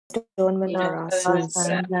atonement for our sins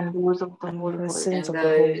and those of the and whole for the world. sins of the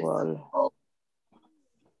whole world.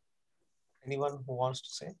 Anyone who wants to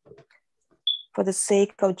say? For the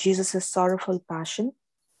sake of Jesus' sorrowful passion.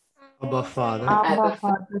 Abba Father, Abba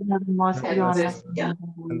Father, have mercy on us and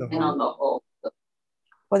and the whole world.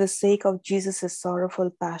 For the sake of Jesus' sorrowful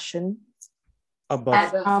passion.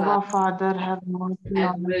 Abba Abba Father, have mercy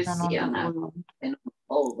on us and on the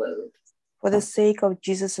whole world. For the sake of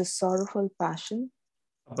Jesus' sorrowful passion.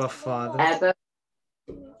 Abba Father,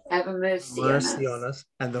 have mercy on us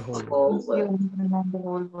and the whole whole world. And the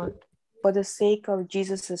whole world. For the sake of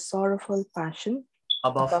Jesus' sorrowful passion.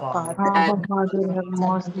 Abba Father, Abba Father, have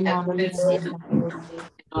mercy on us and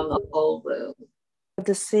on the whole world. For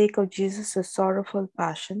the sake of Jesus' sorrowful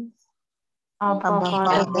passion. Abba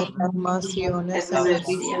Father, have mercy on us Have and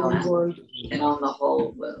mercy the on us whole world. and on the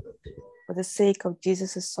whole world. For the sake of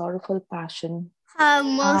Jesus' sorrowful passion. Have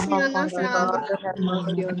mercy Abba on us Father, have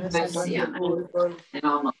mercy on us and Mercy on the whole world. and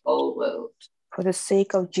on the whole world. For the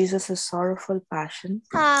sake of Jesus' sorrowful passion.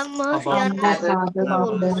 have mercy on Abba us. Father,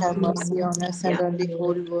 have mercy on us and on the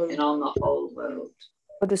whole world. And on the whole world.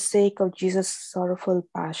 For the sake of Jesus' sorrowful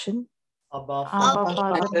passion. Abba Abba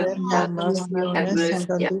Father, have mercy on Have us and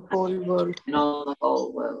on mercy the whole world. and on the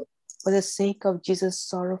whole world. For the sake of Jesus'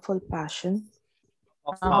 sorrowful passion.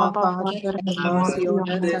 Abba Father, have mercy on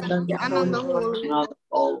us and on the And whole on the world. whole And on the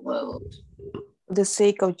whole world. For the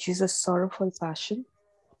sake of Jesus' sorrowful passion.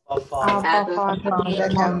 Abba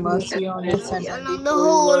Father, have mercy on us and and on on the the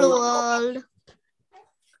whole whole world. world.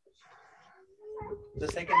 The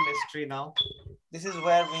second mystery now. This is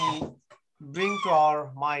where we bring to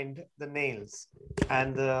our mind the nails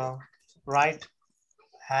and the right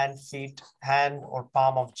hand, feet, hand or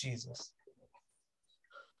palm of Jesus.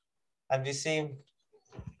 And we see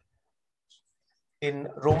in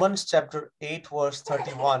Romans chapter 8 verse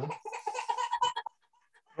 31,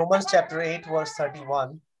 Romans chapter 8 verse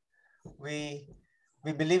 31, we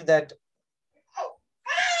believe that,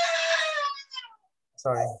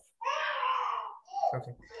 sorry,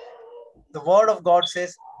 okay. The word of God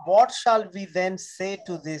says, what shall we then say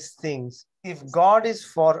to these things? If God is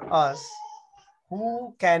for us,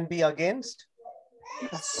 who can be against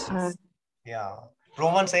us? Yeah.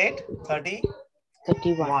 Romans 8,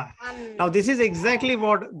 31. Now, this is exactly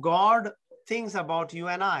what God thinks about you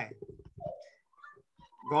and I.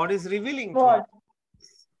 God is revealing to us.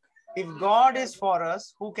 If God is for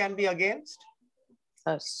us, who can be against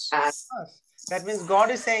Us. us? That means God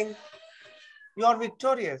is saying, you are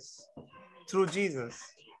victorious through Jesus.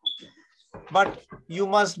 But you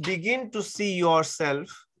must begin to see yourself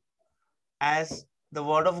as the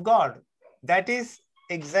word of God. That is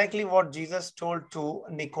exactly what Jesus told to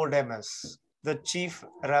Nicodemus, the chief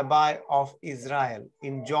rabbi of Israel,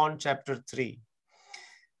 in John chapter 3.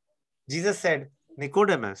 Jesus said,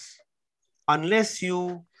 Nicodemus, unless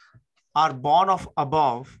you are born of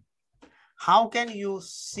above, how can you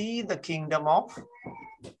see the kingdom of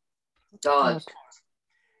God.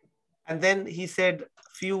 And then he said a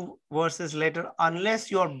few verses later,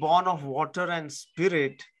 unless you are born of water and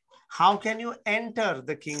spirit, how can you enter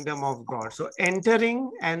the kingdom of God? So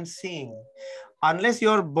entering and seeing. Unless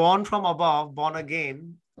you're born from above, born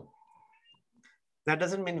again, that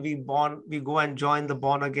doesn't mean we go and join the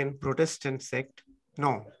born again Protestant sect.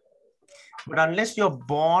 No. But unless you're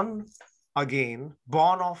born again,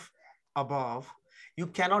 born of above, you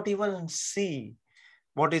cannot even see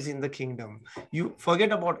what is in the kingdom. You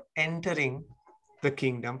forget about entering the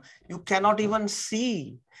kingdom. You cannot even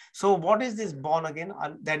see. So what is this born again?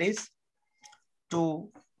 That is to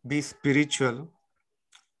be spiritual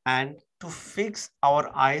and to fix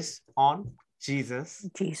our eyes on Jesus.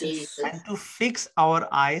 And to fix our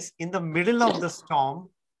eyes in the middle of the storm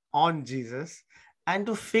on Jesus, and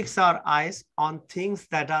to fix our eyes on things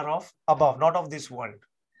that are of above, not of this world.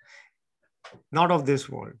 Not of this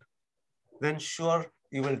world. Then sure,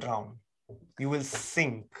 you will drown. You will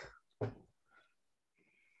sink.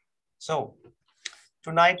 So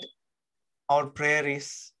tonight, our prayer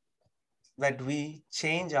is that we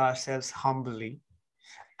change ourselves humbly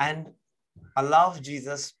and allow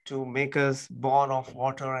Jesus to make us born of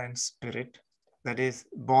water and spirit, that is,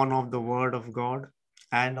 born of the word of God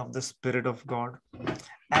and of the Spirit of God.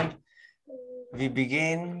 And we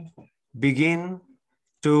begin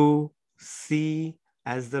to see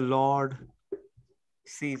as the Lord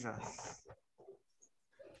sees us.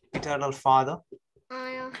 Eternal Father,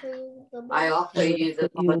 I offer you the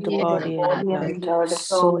body and blood,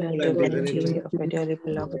 soul and divinity of your dearly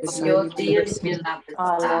beloved of your Son, dearly beloved Son,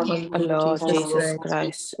 our Lord Jesus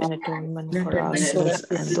Christ, in atonement for our sins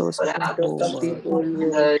and those of the whole world.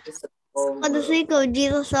 and those of all For the sake of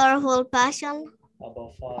Jesus' sorrowful passion.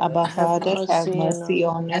 Abba, Father, have mercy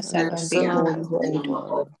on us and on the whole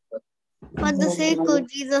world. For the sake of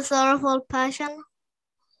Jesus' sorrowful passion.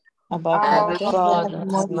 Abba, Father,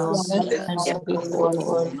 have mercy on us and on the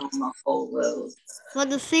whole world. For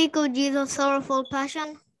the sake of Jesus' sorrowful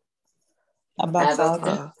passion. Abba,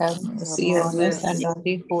 Father, have mercy on us and on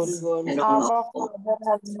the whole world. Abba, Father,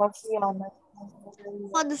 have mercy on us.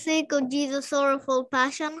 For the sake of Jesus' sorrowful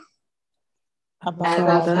passion. Abba,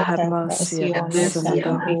 Father, have mercy on us and on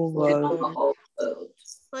the whole world.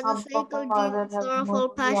 For the sake of Jesus' sorrowful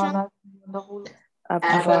passion.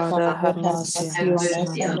 Abba, Father, have mercy on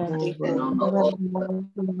us and on the whole world.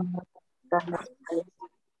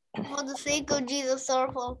 For the sake of Jesus'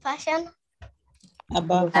 sorrowful passion.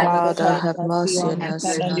 Abba, Father, have mercy on us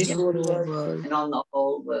and on the whole world. And on the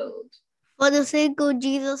whole world. For the sake of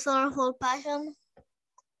Jesus' sorrowful passion.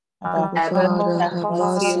 Abba, Father, have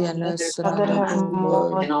mercy on us and on the whole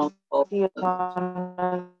world. And on the whole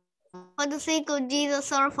world. For the sake of Jesus'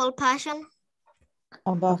 sorrowful passion.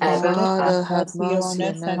 Abba, Father, have mercy on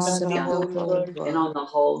us and on the whole world. And on the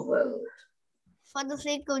whole world. For the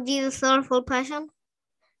sake of Jesus' sorrowful passion.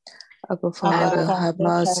 Abba, Father, have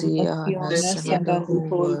mercy on us and on the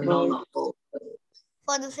whole And on world. the whole world.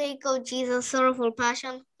 For the sake of Jesus' sorrowful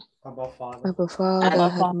passion. Abba Father. Abba, Father,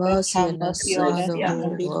 have mercy on us and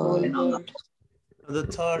on the whole world. The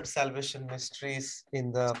third salvation mysteries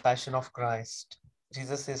in the Passion of Christ.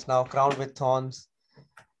 Jesus is now crowned with thorns.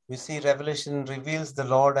 We see Revelation reveals the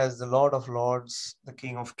Lord as the Lord of Lords, the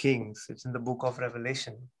King of Kings. It's in the book of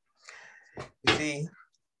Revelation. You see,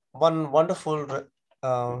 one wonderful,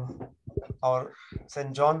 our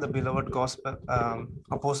St. John, the beloved gospel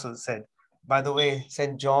apostle said, by the way,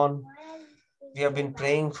 St. John, we have been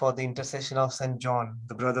praying for the intercession of St. John,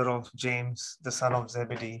 the brother of James, the son of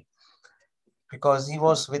Zebedee, because he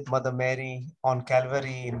was with Mother Mary on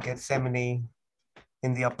Calvary in Gethsemane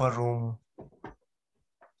in the upper room.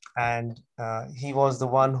 And he was the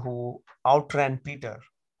one who outran Peter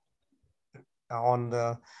on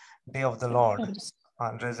the day of the Lord,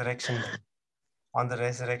 on resurrection day, on the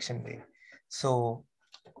resurrection day. So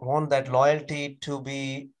I want that loyalty to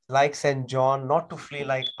be like St. John, not to flee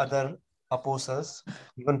like other apostles.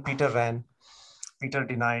 Even Peter ran, Peter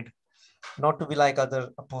denied, not to be like other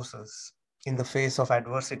apostles in the face of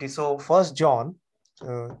adversity. So 1 John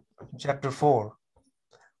chapter 4,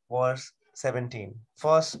 verse 17.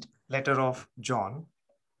 First letter of John,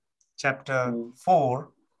 chapter 4,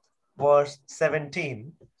 verse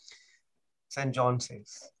 17. St. John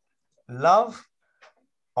says, love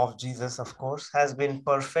of Jesus, of course, has been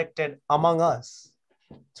perfected among us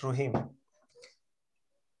through him,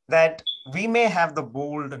 that we may have the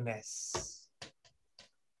boldness.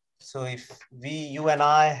 So if you and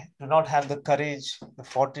I do not have the courage, the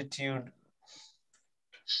fortitude,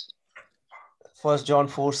 1 John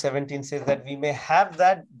 4:17 says that we may have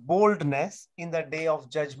that boldness in the day of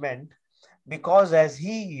judgment, because as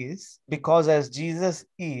Jesus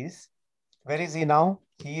is, where is he now?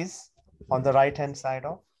 He is on the right-hand side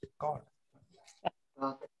of God.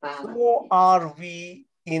 So are we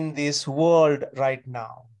in this world right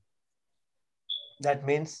now. That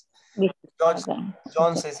means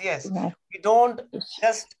John says, yes, we don't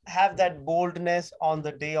just have that boldness on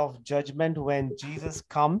the day of judgment when Jesus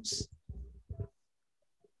comes,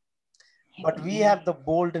 but we have the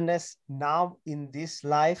boldness now in this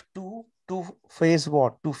life to face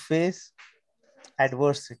what? To face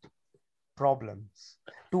adversity, problems,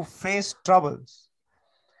 to face troubles.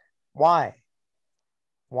 Why?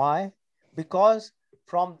 Why? Because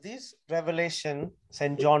from this revelation,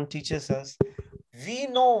 St. John teaches us, we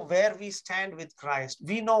know where we stand with Christ.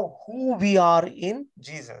 We know who we are in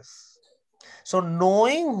Jesus. So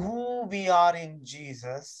knowing who we are in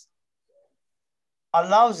Jesus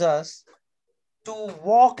allows us to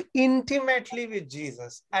walk intimately with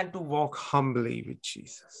Jesus and to walk humbly with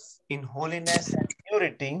Jesus in holiness and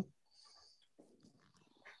purity.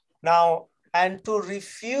 Now, and to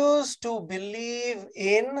refuse to believe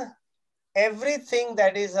in everything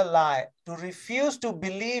that is a lie, to refuse to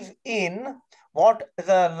believe in what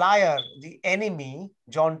the liar, the enemy,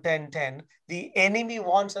 John 10:10, the enemy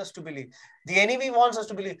wants us to believe. The enemy wants us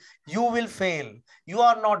to believe, you will fail, you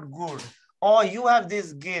are not good, or you have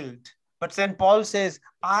this guilt. But St. Paul says,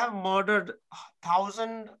 I have murdered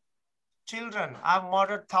 1,000 children, I have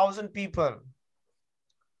murdered 1,000 people,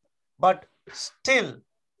 but still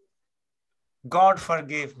God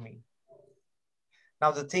forgave me.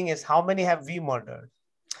 Now the thing is, how many have we murdered?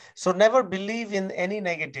 So never believe in any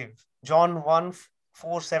negative. John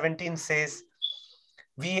 1:4-17 says,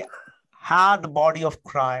 we have the body of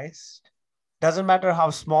Christ. Doesn't matter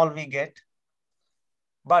how small we get,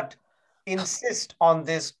 but insist on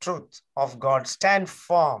this truth of God, stand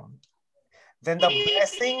firm, then the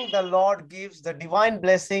blessing the Lord gives, the divine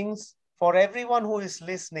blessings for everyone who is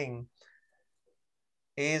listening,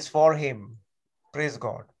 is for him. Praise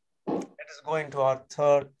God. Let us go into our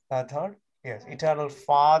third. Yes, eternal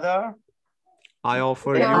Father, I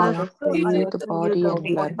offer you the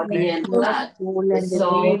body and blood, the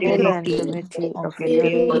soul and divinity of your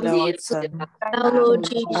beloved Son, Our Lord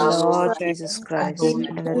our Jesus Lord Christ, Jesus Christ, Holy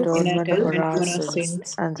in atonement for our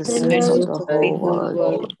sins and the sins of the whole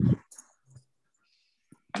world.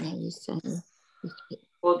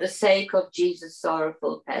 for the sake of Jesus'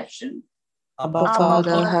 sorrowful passion, Abba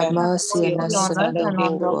Father, have mercy on us and on the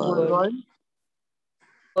whole world.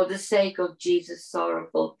 for the sake of Jesus'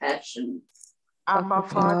 sorrowful passion, Abba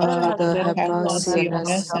Father, have mercy on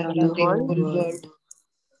us and on the whole world.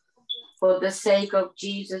 for the sake of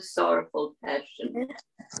Jesus' sorrowful passion,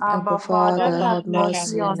 Abba Father, have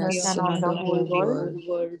mercy on us and on the whole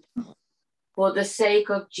world. for the sake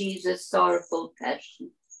of Jesus' sorrowful passion,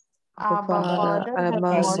 Abba Father, have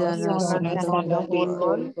mercy on us and on the whole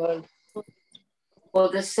world. for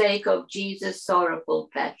the sake of Jesus' sorrowful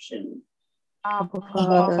passion, Abba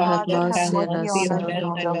Father, have mercy on us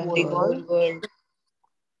and on the whole world.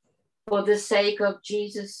 for the sake of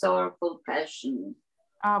Jesus' sorrowful passion,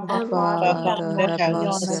 Abba Father, have mercy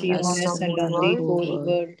on us and on the whole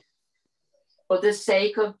world. for the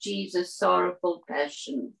sake of Jesus' sorrowful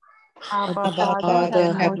passion, Abba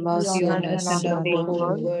Father, have mercy on us and on the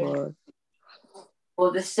whole world.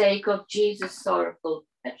 for the sake of Jesus' sorrowful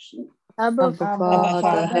passion, Abba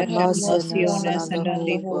Father, have mercy on us and on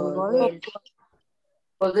the whole world.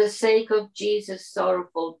 for the sake of Jesus'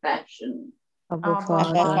 sorrowful passion, Abba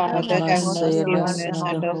Father, have mercy on us and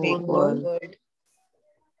on the whole world.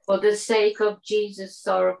 for the sake of Jesus'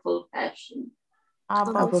 sorrowful passion,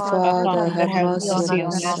 Abba Father, have mercy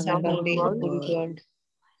on us and on the whole world.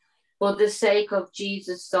 for the sake of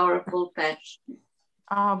Jesus' sorrowful passion,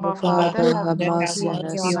 Abba Father, have mercy on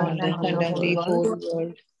us and on the whole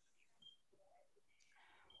world.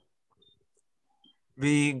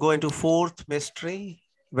 we go into fourth mystery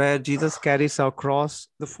where Jesus carries our cross.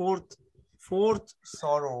 The fourth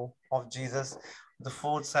sorrow of Jesus, the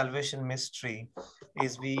fourth salvation mystery,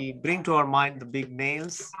 is we bring to our mind the big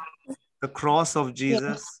nails, the cross of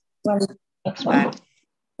Jesus,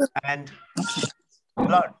 and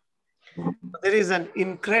blood. There is an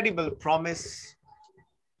incredible promise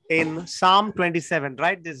in Psalm 27.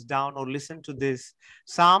 Write this down or listen to this.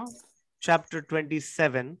 Psalm chapter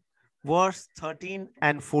 27, verse 13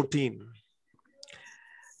 and 14.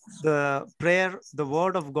 The prayer, the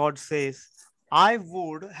word of God says, I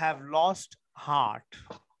would have lost heart.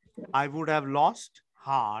 I would have lost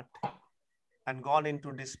heart and gone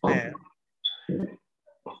into despair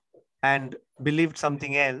and believed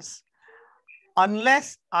something else,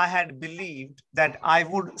 unless I had believed that I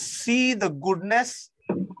would see the goodness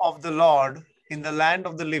of the Lord in the land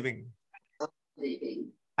of the living.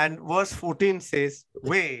 And verse 14 says,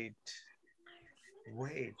 wait.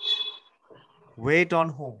 Wait on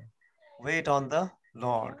whom? Wait on the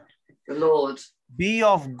Lord. the Lord, Be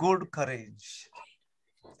of good courage,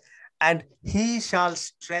 and he shall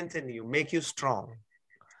strengthen you, make you strong,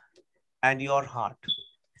 and your heart.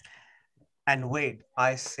 And wait,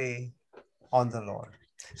 I say, on the Lord.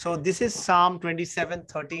 So this is Psalm 27,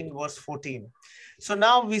 13, verse 14. So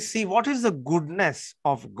now we see what is the goodness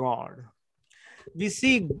of God. We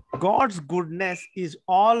see God's goodness is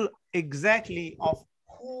all exactly of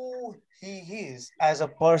who he is as a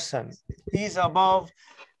person. He is above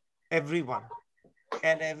everyone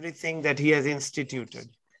and everything that he has instituted.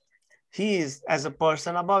 He is as a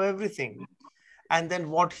person above everything. And then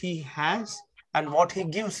what he has and what he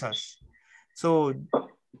gives us. So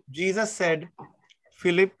Jesus said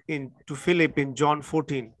to Philip in John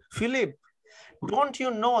 14, Philip, don't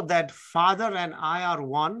you know that Father and I are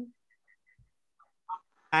one?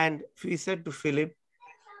 And he said to Philip,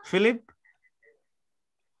 Philip,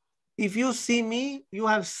 if you see me, you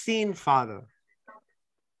have seen Father.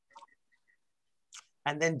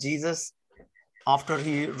 And then Jesus, after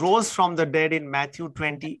he rose from the dead in Matthew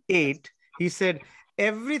 28, he said,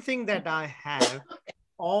 everything that I have,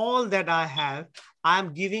 all that I have, I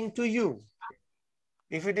am giving to you.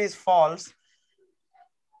 If it is false,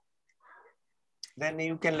 then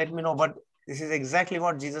you can let me know. But this is exactly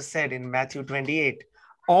what Jesus said in Matthew 28.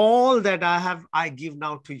 All that I have, I give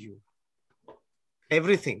now to you.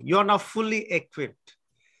 Everything. You are now fully equipped.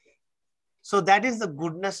 So that is the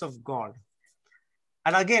goodness of God.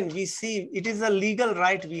 And again, we see it is a legal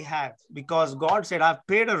right we have because God said, I've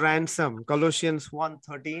paid a ransom. Colossians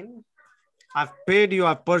 1:13. I've paid you,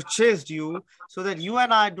 I've purchased you, so that you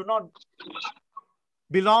and I do not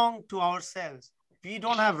belong to ourselves. We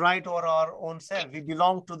don't have right over our own self. We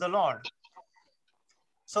belong to the Lord.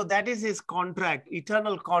 So that is his contract.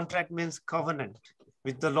 Eternal contract means covenant,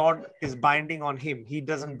 which the Lord is binding on him. He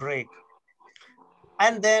doesn't break.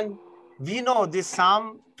 And then we know this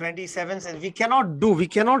Psalm 27 says we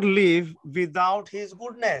cannot live without his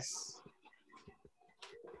goodness.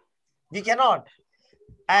 We cannot.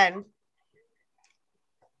 And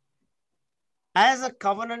as a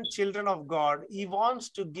covenant children of God, he wants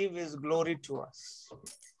to give his glory to us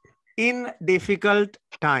in difficult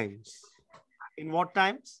times. In what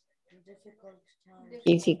times?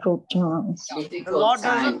 Difficult times. The Lord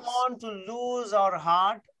doesn't want to lose our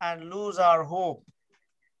heart and lose our hope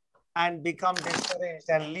and become discouraged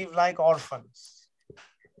and live like orphans.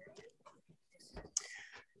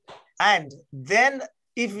 And then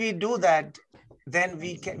if we do that, then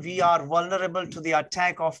we are vulnerable to the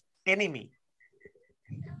attack of enemy.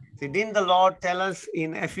 See, didn't the Lord tell us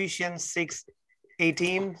in Ephesians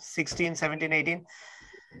 6:18, 16, 17, 18,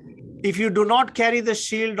 if you do not carry the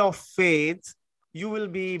shield of faith, you will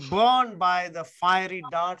be burned by the fiery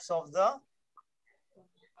darts of the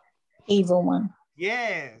Evil one.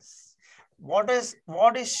 Yes. What is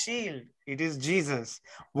shield? It is Jesus.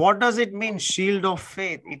 What does it mean, shield of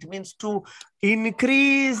faith? It means to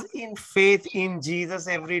increase in faith in Jesus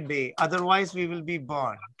every day. Otherwise, we will be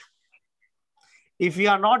burned. If we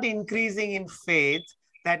are not increasing in faith,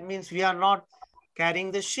 that means we are not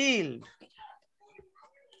carrying the shield.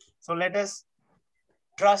 So let us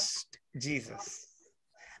trust Jesus,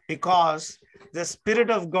 because the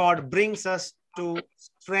Spirit of God brings us to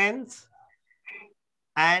strength,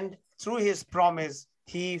 and through his promise,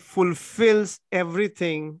 he fulfills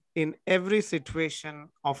everything in every situation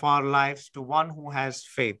of our lives to one who has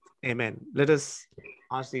faith. Amen. Let us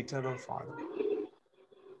ask the Eternal Father.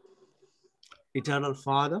 Eternal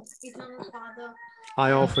Father,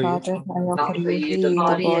 I offer you Father, I offer you the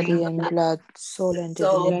body and blood, soul and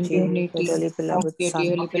divinity of your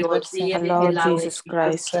dearly beloved Son, our Lord Jesus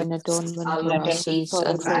Christ, in atonement for our sins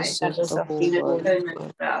and for the sins of the whole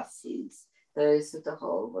world. Those of the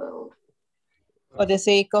whole world. For the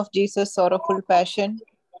sake of Jesus' sorrowful passion,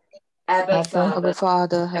 Abba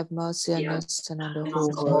Father, have mercy on us and on the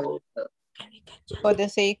whole world. for the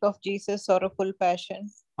sake of Jesus' sorrowful passion,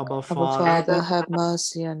 Abba Father, have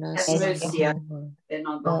mercy on us and on the whole world. And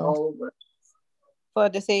on the whole world. for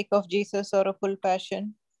the sake of Jesus' sorrowful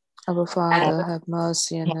passion, Abba Father, have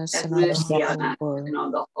mercy on us and on the whole world. And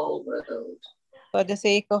on the whole world. for the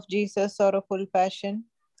sake of Jesus' sorrowful passion,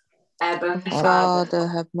 Abba Father,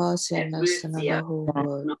 have mercy on us and on the whole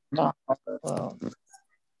world.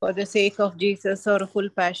 for the sake of Jesus' sorrowful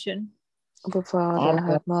passion, Abba Father,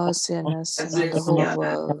 have mercy on us and on the whole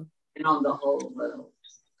world. And on the whole world.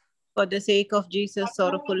 for the sake of Jesus'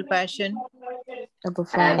 sorrowful passion, Abba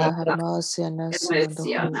Father, have mercy on us and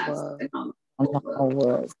on the whole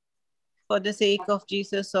world. for the sake of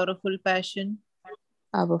Jesus' sorrowful passion,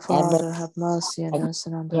 Abba Father, have mercy on us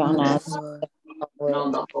and on the whole world.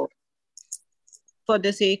 for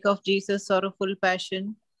the sake of Jesus' sorrowful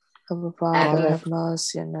passion, Abba Father, have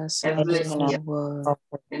mercy on us and on the whole world.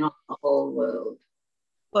 And on the whole world.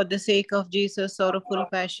 for the sake of Jesus' sorrowful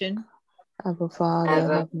passion, Abba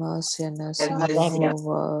Father, have mercy on us and on the whole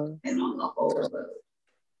world. And on the whole world.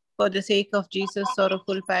 for the sake of Jesus'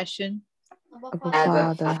 sorrowful passion, Abba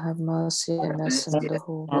Father, have mercy on us and on the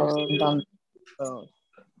whole world.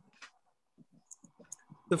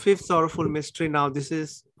 The fifth sorrowful mystery now, this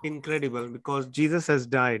is incredible because Jesus has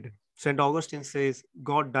died. St. Augustine says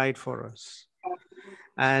God died for us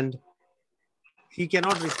and he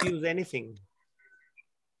cannot refuse anything.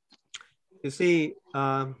 You see,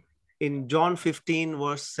 in John 15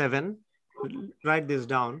 verse 7, write this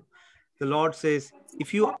down. The Lord says,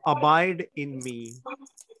 if you abide in me,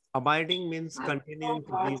 abiding means continuing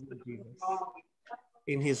to be with Jesus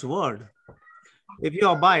in his word. If you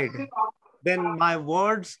abide, then my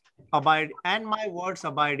words abide and my words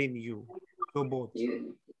abide in you. So both.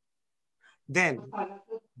 Then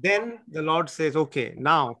the Lord says, okay,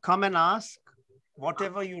 now come and ask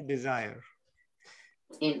whatever you desire.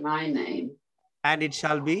 In my name. And it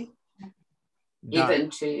shall be done. Given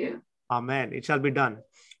to you. Amen. It shall be done.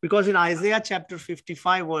 Because in Isaiah chapter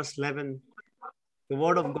 55 verse 11, the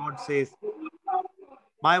word of God says,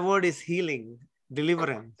 my word is healing,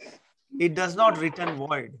 deliverance. It does not return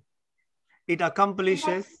void. It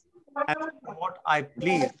accomplishes what I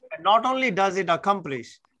please. And not only does it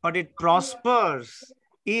accomplish, but it prospers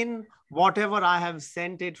in whatever I have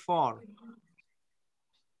sent it for.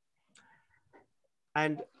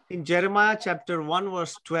 And in Jeremiah chapter 1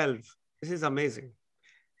 verse 12, This is amazing.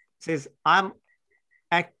 It says, I'm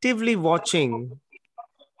actively watching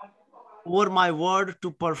over my word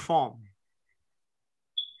to perform.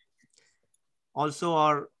 Also,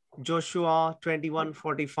 our Joshua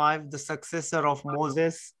 21:45, the successor of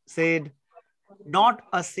Moses, said, not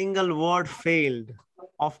a single word failed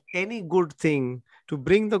of any good thing to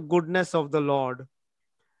bring the goodness of the Lord,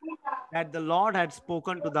 that the Lord had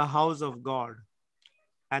spoken to the house of God.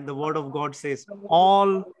 And the word of God says,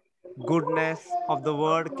 all goodness of the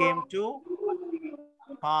word came to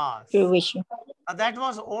pass. Fruition. Now, that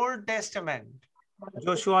was Old Testament,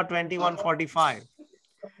 Joshua 21:45.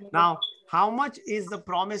 Now, how much is the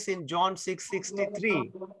promise in John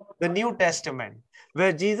 6:63, the New Testament,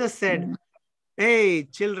 where Jesus said, hey,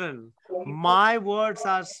 children, my words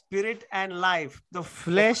are spirit and life. The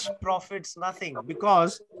flesh profits nothing.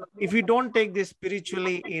 Because if you don't take this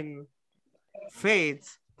spiritually in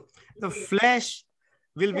faith, the flesh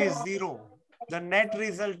will be zero. The net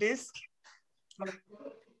result is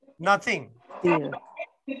nothing. Zero.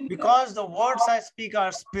 Because the words I speak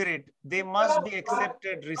are spirit, they must be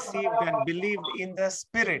accepted, received, and believed in the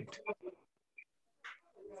spirit.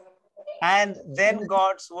 And then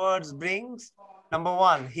God's words brings, number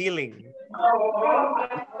 1, healing.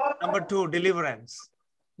 Number 2, deliverance.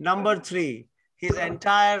 Number 3, his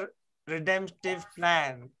entire redemptive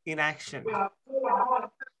plan in action.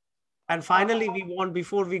 And finally, we want,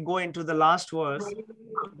 before we go into the last verse,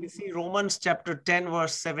 we see Romans chapter 10,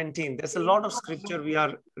 verse 17. There's a lot of scripture we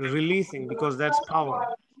are releasing because that's power.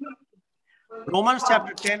 Romans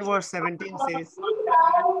chapter 10, verse 17 says,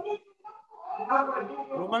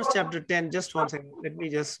 Romans chapter 10, just one second. Let me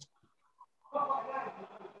just.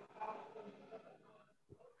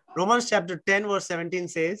 Romans chapter 10, verse 17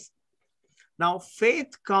 says, now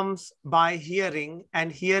faith comes by hearing,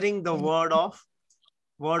 and hearing the word of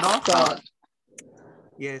God.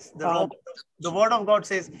 Yes, the word of God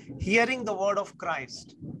says, hearing the word of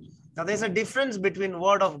Christ. Now there's a difference between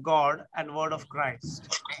word of God and word of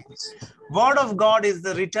Christ. Word of God is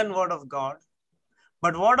the written word of God.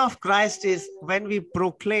 But word of Christ is when we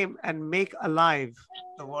proclaim and make alive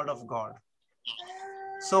the word of God.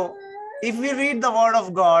 So if we read the word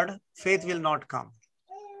of God, faith will not come.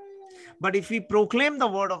 But if we proclaim the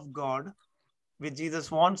word of God, which Jesus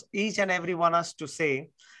wants each and every one of us to say,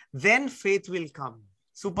 then faith will come.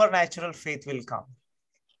 Supernatural faith will come.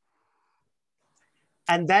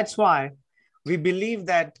 And that's why we believe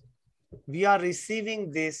that we are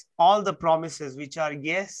receiving this, all the promises which are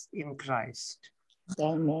yes in Christ.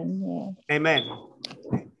 Amen. Amen.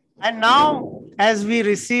 And now, as we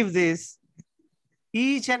receive this,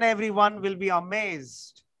 each and every one will be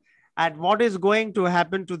amazed at what is going to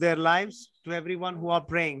happen to their lives, to everyone who are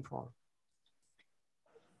praying for.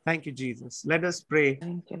 Thank you, Jesus. Let us pray.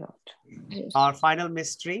 Thank you, Lord. Our final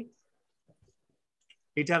mystery.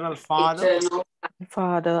 Eternal Father,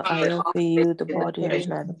 Father, I offer you the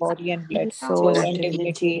body and blood, soul and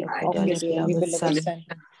divinity of your dearly beloved Son,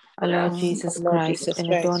 our Lord Jesus Christ,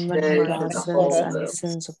 in atonement for our sins and the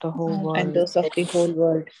sins of the whole world. And those of the whole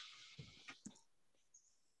world.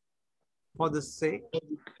 for the sake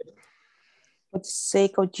For the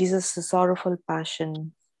sake of Jesus' sorrowful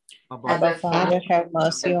passion, Abba, Father, have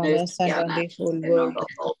mercy on us and on the whole world.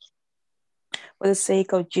 for the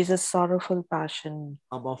sake of Jesus' sorrowful passion,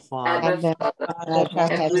 Abba Father, Abba, Father,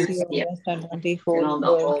 have mercy on us and on the whole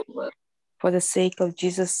world. for the sake of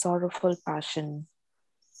Jesus' sorrowful passion,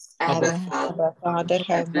 Abba, Father,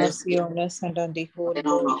 have mercy on us and on the whole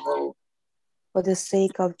world. for the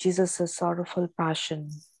sake of Jesus' sorrowful passion,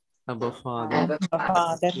 Abba Father, Abba,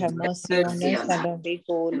 Father, have mercy on us and on the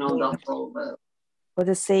whole world. for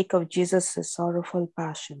the sake of Jesus' sorrowful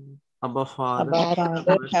passion, Abba Father, Abba,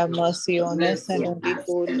 Father, have mercy on us and on the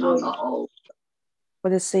whole world. for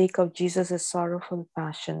the sake of Jesus' sorrowful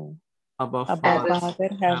passion, Abba Abba, Father, Father,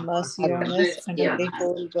 have mercy on us and on the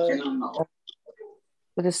whole world.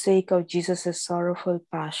 for the sake of Jesus' sorrowful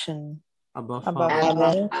passion, Abba Abba,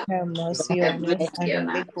 Father, Father, have mercy on us and on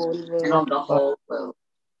the whole world.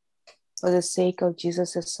 for the sake of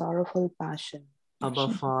Jesus' sorrowful passion, Abba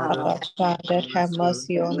Father, Abba, Father, have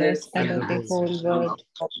mercy on us and on the whole world.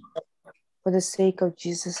 for the sake of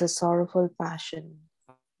Jesus' sorrowful passion,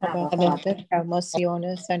 Abba, Father, have mercy on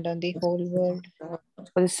us and on the whole world.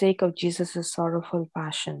 for the sake of Jesus' sorrowful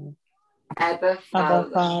passion, Abba,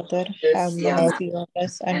 Father, have mercy on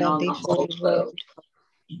us and on the whole world.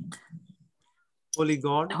 Holy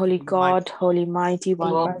God, Holy God, Holy Mighty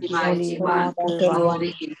One, Holy Immortal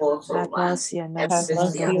One, have mercy on us Have and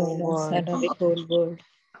on the mercy whole on us and world. on the whole world.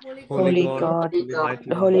 Holy God,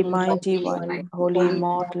 the Holy Mighty One, Holy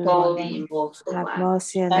Immortal One, have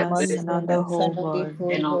mercy on us and on the whole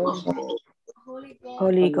world.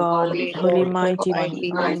 Holy God, Holy Mighty One,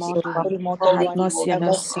 Holy Immortal One, have mercy on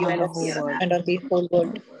us and on the whole world. and on the whole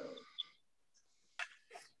world.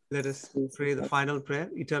 Let us pray the final prayer.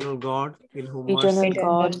 Eternal God, in whom Eternal mercy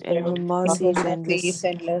God, in whom mercy is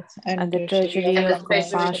endless, and the treasury of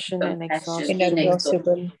compassion inexhaustible,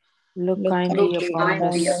 inexhaustible, look look kindly kindly upon upon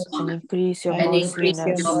us us and increase your and mercy in increase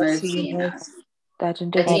your us, mercy in us, that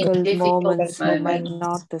in that in difficult moments we difficult might moments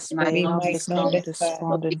not despair, we nor might not become despair,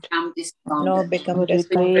 despondent, nor become but with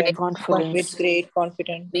great despondent, but with confidence great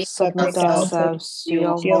confidence submit submit ourselves ourselves to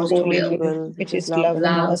your to your most holy holy will, will, which which is is love love and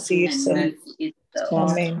and mercy mercy itself. itself.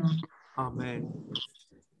 Amen. Amen.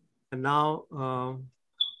 And now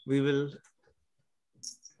we will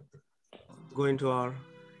go into our...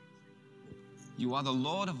 You are the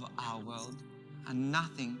Lord of our world, and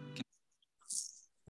nothing can